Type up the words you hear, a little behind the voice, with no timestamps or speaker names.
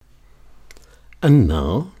And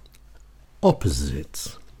now,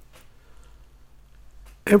 opposites.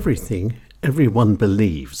 Everything everyone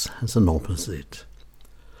believes has an opposite.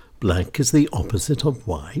 Black is the opposite of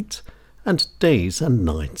white, and days and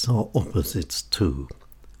nights are opposites too,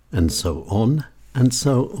 and so on and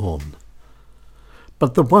so on.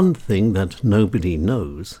 But the one thing that nobody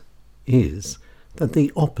knows is that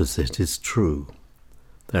the opposite is true.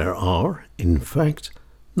 There are, in fact,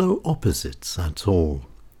 no opposites at all.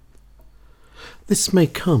 This may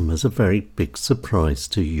come as a very big surprise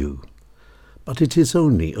to you, but it is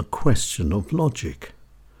only a question of logic,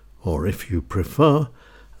 or if you prefer,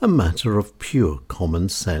 a matter of pure common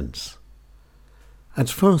sense. At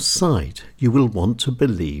first sight, you will want to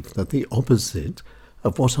believe that the opposite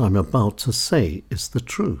of what I'm about to say is the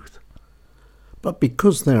truth. But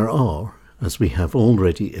because there are, as we have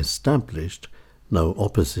already established, no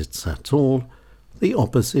opposites at all, the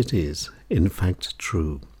opposite is, in fact,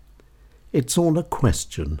 true. It's all a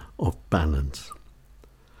question of balance.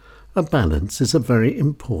 A balance is a very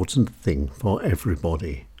important thing for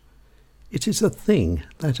everybody. It is a thing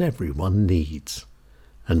that everyone needs,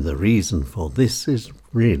 and the reason for this is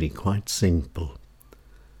really quite simple.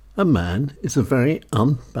 A man is a very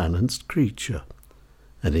unbalanced creature,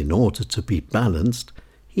 and in order to be balanced,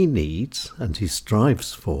 he needs and he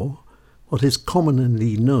strives for what is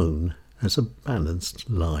commonly known as a balanced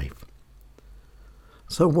life.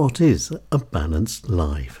 So what is a balanced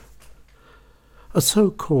life? A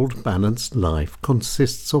so-called balanced life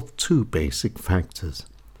consists of two basic factors,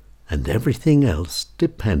 and everything else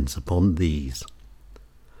depends upon these.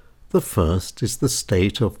 The first is the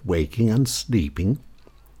state of waking and sleeping,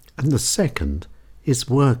 and the second is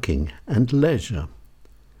working and leisure.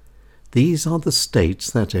 These are the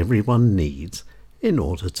states that everyone needs in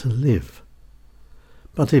order to live.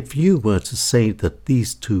 But if you were to say that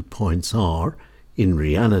these 2 points are, in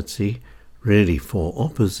reality, really four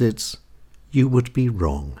opposites, you would be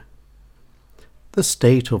wrong. The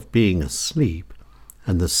state of being asleep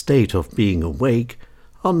and the state of being awake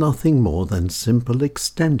are nothing more than simple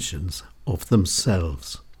extensions of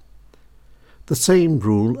themselves. The same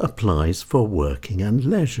rule applies for working and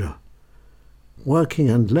leisure. Working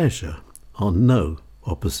and leisure are no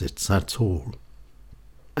opposites at all.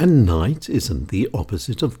 And night isn't the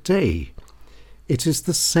opposite of day. It is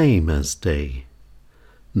the same as day.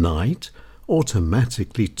 Night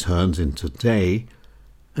automatically turns into day,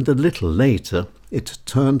 and a little later it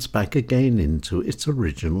turns back again into its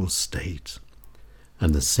original state.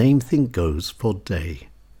 And the same thing goes for day.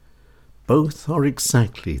 Both are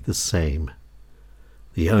exactly the same.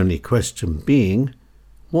 The only question being,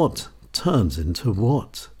 what turns into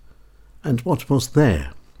what? And what was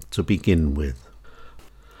there to begin with?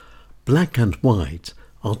 Black and white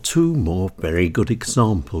are two more very good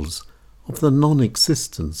examples of the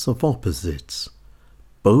non-existence of opposites.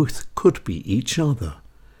 Both could be each other.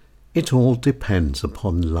 It all depends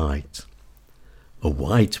upon light. A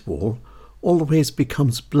white wall always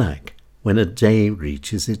becomes black when a day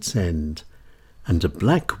reaches its end, and a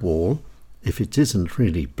black wall, if it isn't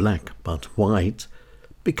really black but white,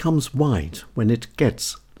 becomes white when it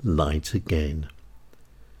gets light again.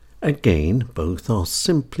 Again, both are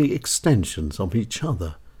simply extensions of each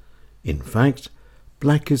other. In fact,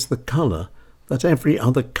 black is the colour that every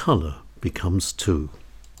other colour becomes too.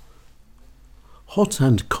 Hot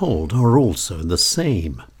and cold are also the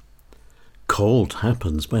same. Cold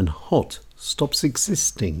happens when hot stops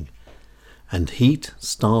existing, and heat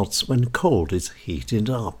starts when cold is heated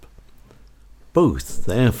up. Both,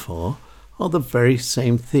 therefore, are the very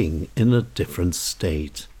same thing in a different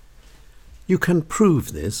state. You can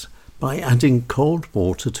prove this by adding cold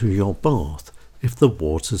water to your bath if the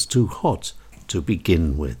water's too hot to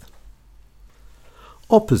begin with.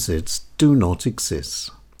 Opposites do not exist.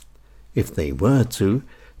 If they were to,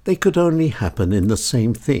 they could only happen in the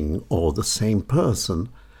same thing or the same person,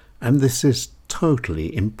 and this is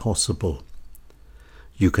totally impossible.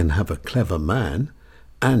 You can have a clever man,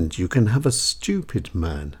 and you can have a stupid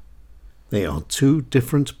man. They are two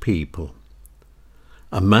different people.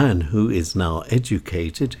 A man who is now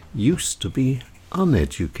educated used to be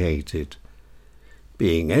uneducated.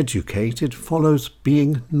 Being educated follows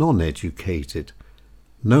being non-educated.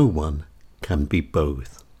 No one can be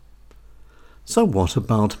both. So what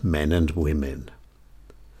about men and women?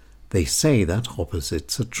 They say that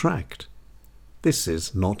opposites attract. This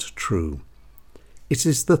is not true. It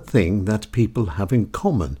is the thing that people have in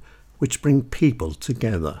common which bring people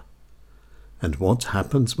together. And what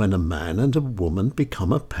happens when a man and a woman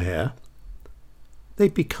become a pair? They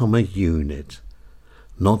become a unit.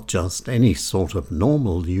 Not just any sort of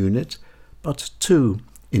normal unit, but two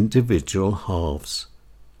individual halves.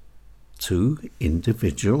 two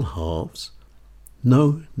individual halves?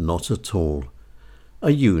 No, not at all.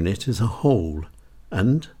 A unit is a whole,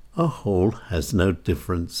 and a whole has no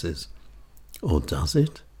differences. Or does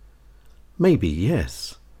it? Maybe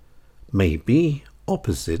yes. Maybe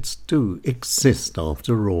opposites do exist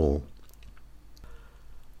after all.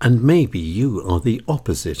 And maybe you are the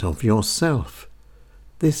opposite of yourself.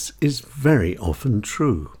 This is very often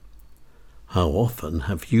true. How often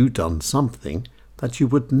have you done something that you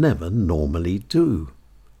would never normally do?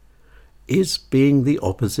 Is being the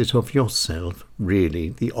opposite of yourself really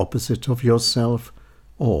the opposite of yourself,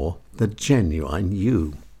 or the genuine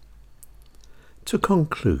you? To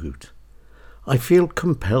conclude, I feel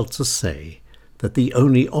compelled to say that the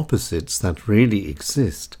only opposites that really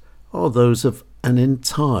exist are those of an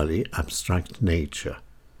entirely abstract nature.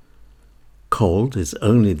 Cold is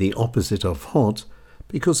only the opposite of hot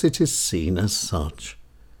because it is seen as such,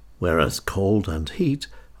 whereas cold and heat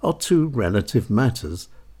are two relative matters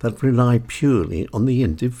that rely purely on the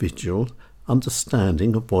individual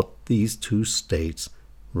understanding of what these two states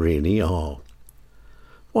really are.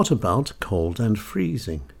 What about cold and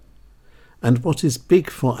freezing? And what is big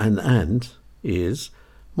for an ant is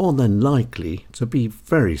more than likely to be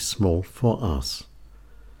very small for us.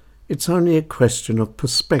 It's only a question of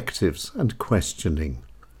perspectives and questioning.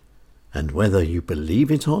 And whether you believe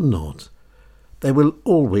it or not, there will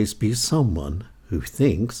always be someone who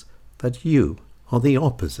thinks that you are the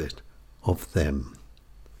opposite of them.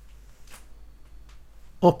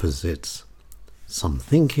 Opposites. Some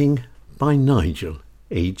thinking by Nigel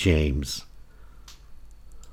A. James.